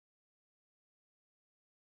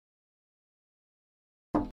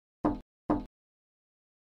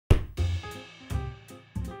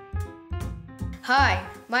Hi,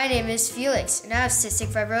 my name is Felix and I have cystic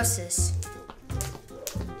fibrosis.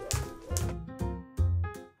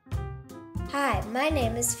 Hi, my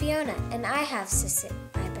name is Fiona and I have cystic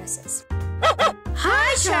fibrosis.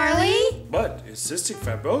 Hi, Charlie! What is cystic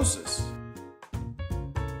fibrosis?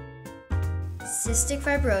 Cystic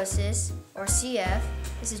fibrosis, or CF,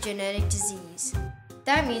 is a genetic disease.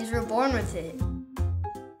 That means we're born with it.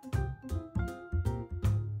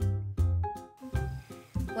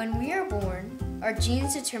 When we are born, our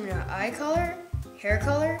genes determine our eye color, hair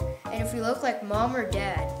color, and if we look like mom or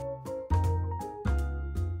dad.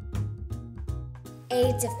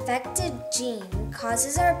 A defective gene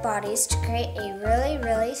causes our bodies to create a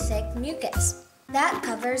really thick mucus that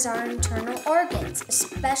covers our internal organs,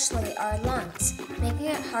 especially our lungs, making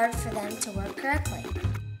it hard for them to work correctly.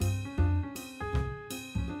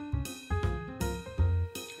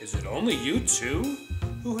 Is it only you two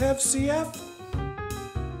who have CF?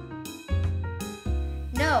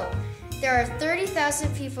 No, there are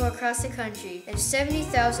 30,000 people across the country and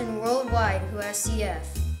 70,000 worldwide who have CF.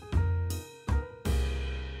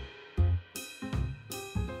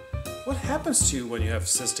 What happens to you when you have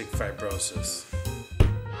cystic fibrosis?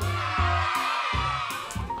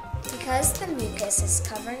 Because the mucus is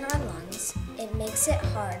covering our lungs, it makes it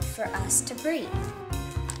hard for us to breathe.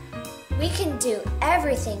 We can do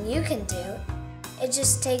everything you can do, it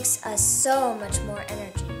just takes us so much more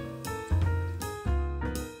energy.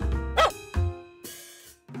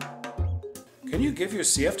 Can you give your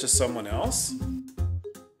CF to someone else?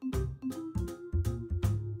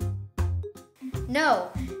 No,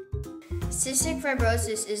 cystic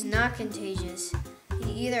fibrosis is not contagious.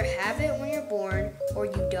 You either have it when you're born or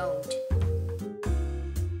you don't.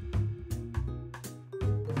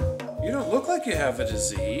 You don't look like you have a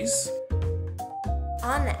disease.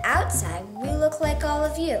 On the outside, we look like all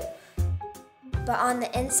of you. But on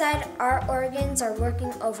the inside, our organs are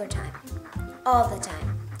working overtime, all the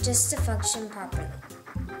time, just to function properly.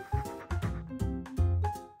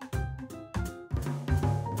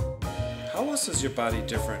 How else is your body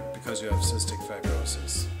different because you have cystic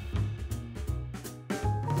fibrosis?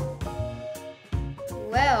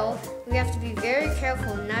 Well, we have to be very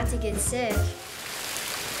careful not to get sick.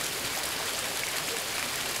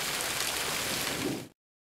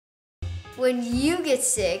 When you get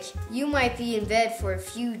sick, you might be in bed for a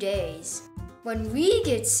few days. When we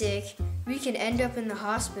get sick, we can end up in the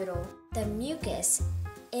hospital. The mucus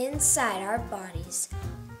inside our bodies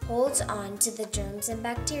holds on to the germs and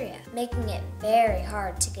bacteria, making it very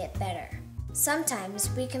hard to get better. Sometimes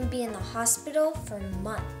we can be in the hospital for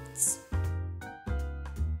months.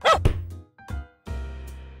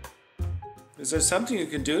 Is there something you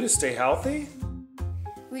can do to stay healthy?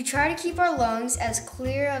 We try to keep our lungs as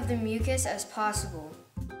clear of the mucus as possible.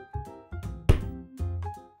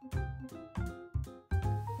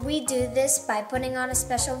 We do this by putting on a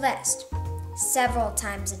special vest several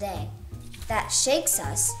times a day that shakes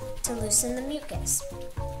us to loosen the mucus.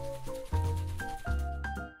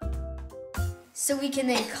 So we can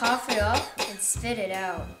then cough it up and spit it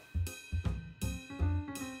out.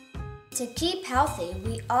 To keep healthy,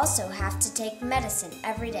 we also have to take medicine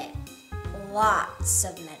every day. Lots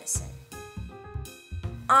of medicine.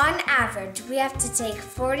 On average, we have to take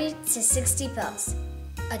 40 to 60 pills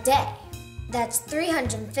a day. That's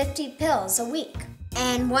 350 pills a week,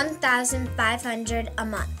 and 1,500 a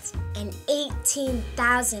month, and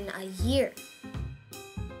 18,000 a year.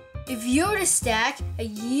 If you were to stack a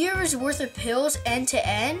year's worth of pills end to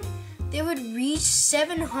end, they would reach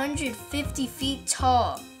 750 feet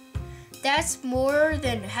tall. That's more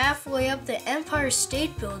than halfway up the Empire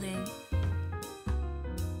State Building.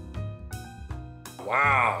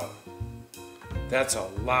 Wow, that's a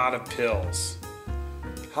lot of pills.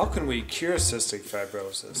 How can we cure cystic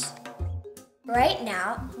fibrosis? Right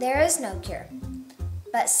now, there is no cure,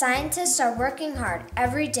 but scientists are working hard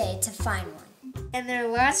every day to find one. And there are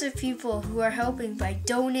lots of people who are helping by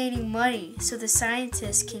donating money so the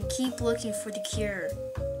scientists can keep looking for the cure.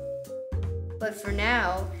 But for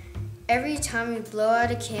now, every time we blow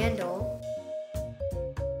out a candle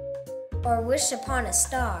or wish upon a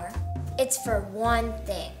star, it's for one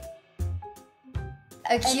thing.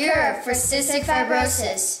 A cure for cystic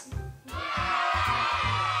fibrosis.